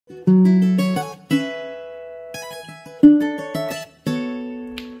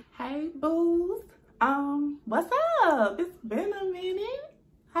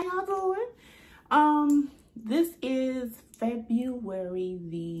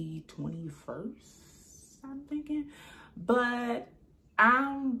the 21st, I'm thinking. But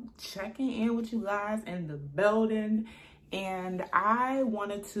I'm checking in with you guys in the building, and I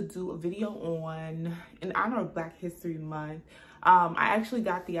wanted to do a video on, in honor of Black History Month. I actually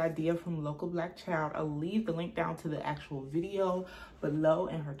got the idea from LocalBlackchild. I'll leave the link down to the actual video below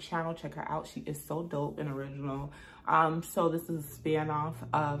in her channel. Check her out. She is so dope and original. So this is a spin-off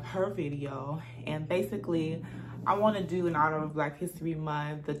of her video. And basically, I want to do, in honor of Black History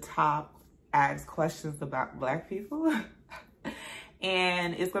Month, the top asked questions about Black people.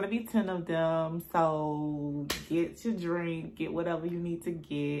 And it's going to be 10 of them. So get your drink, get whatever you need to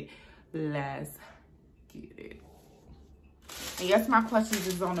get. Let's get it. And yes, my questions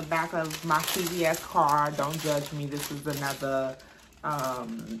is on the back of my CVS card. Don't judge me. This is another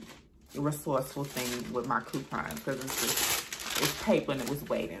resourceful thing with my coupons, because it's paper and it was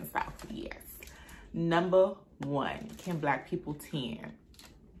weighed in South. Yes. Number 1, can Black people tan?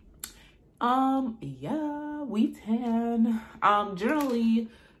 Yeah, we tan. Generally,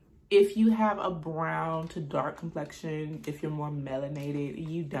 if you have a brown to dark complexion, if you're more melanated,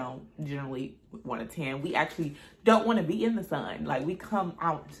 you don't generally want to tan. We actually don't want to be in the sun. Like, we come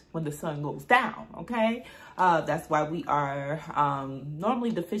out when the sun goes down, okay? That's why we are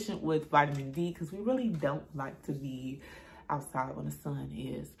normally deficient with vitamin D, because we really don't like to be outside when the sun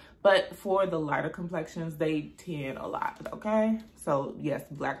is. But for the lighter complexions, they tan a lot, okay? So yes,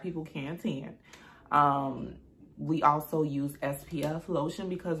 Black people can tan. We also use SPF lotion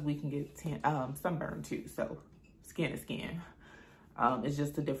because we can get sunburn too. So skin is skin. It's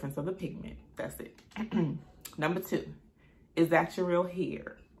just the difference of the pigment. That's it. Number 2, is that your real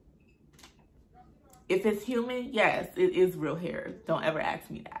hair? If it's human, yes, it is real hair. Don't ever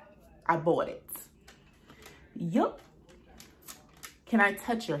ask me that. I bought it. Yup. Can I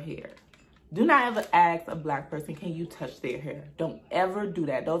touch your hair? Do not ever ask a Black person, can you touch their hair? Don't ever do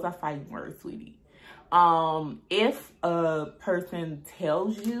that. Those are fighting words, sweetie. If a person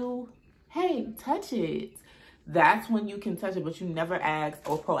tells you, hey, touch it, that's when you can touch it, but you never ask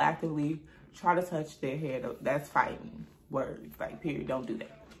or proactively try to touch their hair. That's fighting words, like, period. Don't do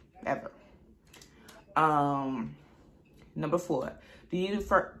that, ever. Number 4, do you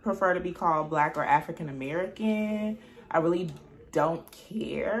prefer to be called Black or African American? I really don't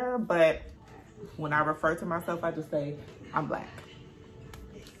care, but when I refer to myself, I just say I'm Black.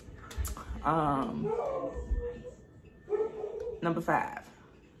 Number 5, I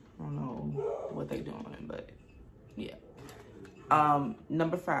don't know what they doing, but yeah.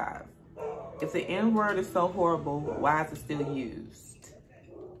 Number 5, if the N-word is so horrible, why is it still used?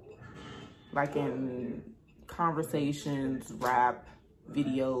 Like in conversations, rap,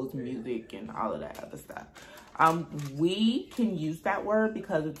 videos, music, and all of that other stuff. We can use that word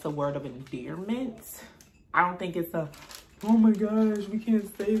because it's a word of endearment. I don't think it's a, oh my gosh, we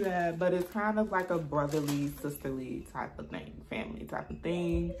can't say that, but it's kind of like a brotherly, sisterly type of thing, family type of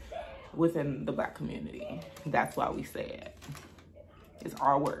thing within the Black community. That's why we say it. It's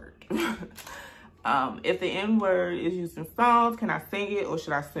our word. If the N-word is used in songs, can I sing it or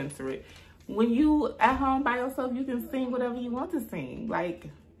should I censor it? When you at home by yourself, you can sing whatever you want to sing, like,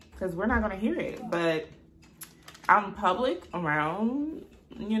 because we're not gonna hear it. But out in public, around,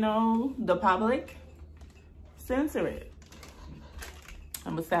 you know, the public, censor it.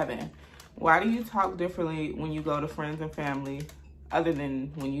 Number 7, why do you talk differently when you go to friends and family other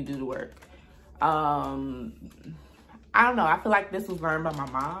than when you do the work? I don't know. I feel like this was learned by my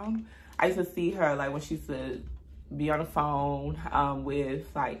mom. I used to see her, like, when she used to be on the phone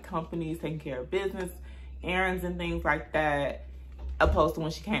with, like, companies taking care of business errands and things like that, opposed to when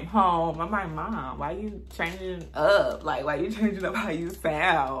she came home. I'm like, Mom, why you changing up? Like, why you changing up how you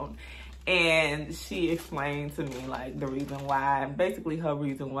sound? And she explained to me, like, the reason why. Basically, her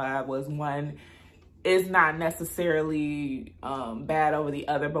reason why was, one is not necessarily bad over the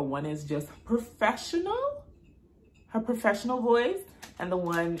other, but one is just professional, her professional voice, and the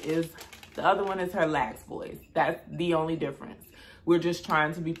other one is her lax voice. That's the only difference. We're just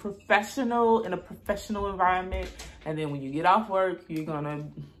trying to be professional in a professional environment. And then when you get off work, you're gonna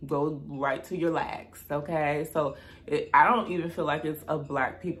go right to your lax, okay? So I don't even feel like it's a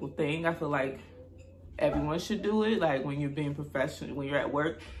Black people thing. I feel like everyone should do it. Like, when you're being professional, when you're at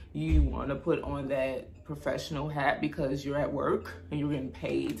work, you wanna put on that professional hat because you're at work and you're getting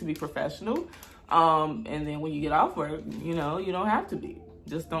paid to be professional. And then when you get off work, you know, you don't have to be.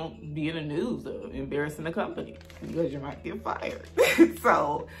 Just don't be in the news or embarrassing the company because you might get fired.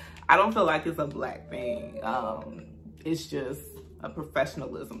 So I don't feel like it's a Black thing. It's just a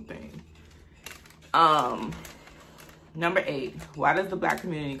professionalism thing. Number 8, why does the Black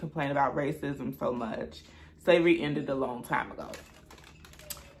community complain about racism so much? Slavery ended a long time ago.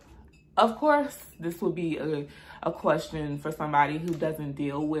 Of course, this would be a question for somebody who doesn't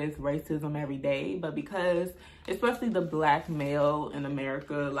deal with racism every day, but because, especially the Black male in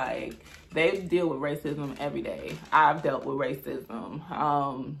America, like, they deal with racism every day. I've dealt with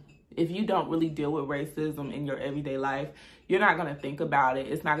racism. If you don't really deal with racism in your everyday life, you're not going to think about it.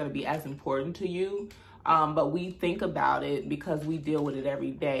 It's not going to be as important to you. But we think about it because we deal with it every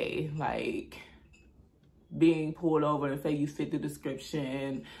day. Like, being pulled over and say you fit the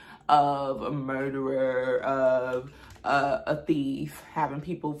description of a murderer, of a thief, having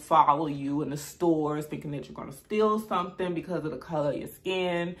people follow you in the stores thinking that you're going to steal something because of the color of your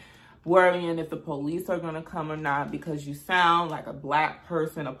skin, worrying if the police are going to come or not because you sound like a Black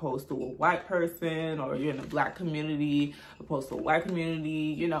person opposed to a white person, or you're in a Black community opposed to a white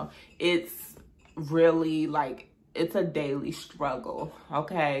community. You know, it's really like, it's a daily struggle.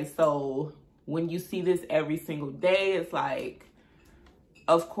 Okay, so when you see this every single day, it's like,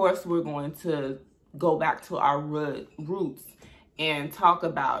 of course we're going to go back to our roots and talk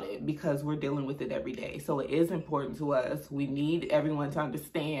about it because we're dealing with it every day. So it is important to us. We need everyone to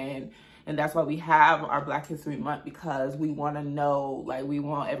understand, and that's why we have our Black History Month, because we want to know, like, we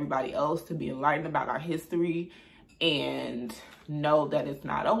want everybody else to be enlightened about our history and know that it's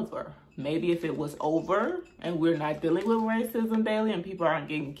not over. Maybe if it was over and we're not dealing with racism daily and people aren't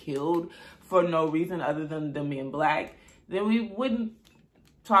getting killed for no reason other than them being Black, then we wouldn't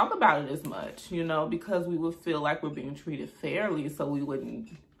talk about it as much, you know, because we would feel like we're being treated fairly. So we wouldn't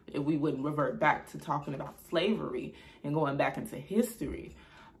revert back to talking about slavery and going back into history.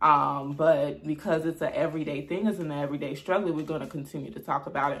 But because it's an everyday thing, it's an everyday struggle, we're going to continue to talk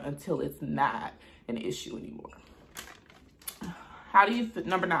about it until it's not an issue anymore.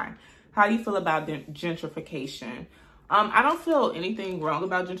 Number 9, how do you feel about gentrification? I don't feel anything wrong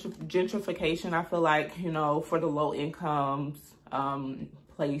about gentrification. I feel like, you know, for the low incomes,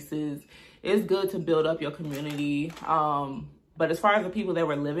 places, it's good to build up your community. But as far as the people that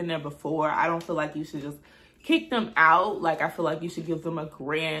were living there before, I don't feel like you should just kick them out. Like, I feel like you should give them a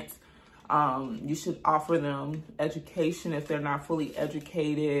grant. You should offer them education if they're not fully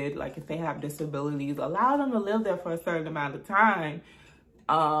educated. Like, if they have disabilities, allow them to live there for a certain amount of time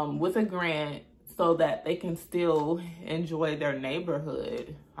with a grant, so that they can still enjoy their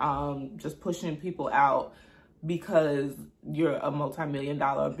neighborhood. Just pushing people out because you're a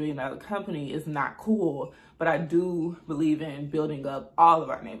multi-million-dollar, billion-dollar company is not cool. But I do believe in building up all of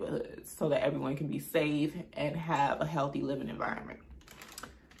our neighborhoods so that everyone can be safe and have a healthy living environment.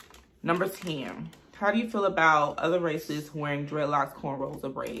 Number 10, how do you feel about other races wearing dreadlocks, cornrows, or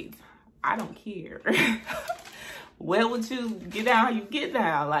braids? I don't care. Where would you get down? You get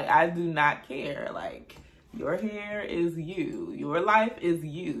down. Like, I do not care. Like, your hair is you. Your life is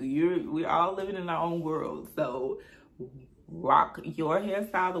you. We're all living in our own world. So rock your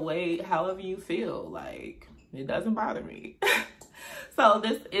hairstyle the way, however you feel. Like, it doesn't bother me. So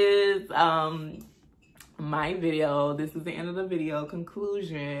this is my video. This is the end of the video.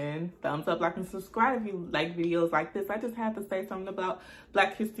 Conclusion. Thumbs up, like, and subscribe if you like videos like this. I just had to say something about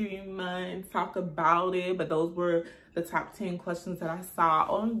Black History Month, talk about it, but those were the top 10 questions that I saw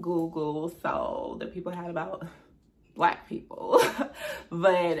on Google, so that people had about Black people.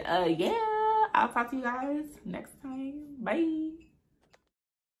 But yeah, I'll talk to you guys next time. Bye.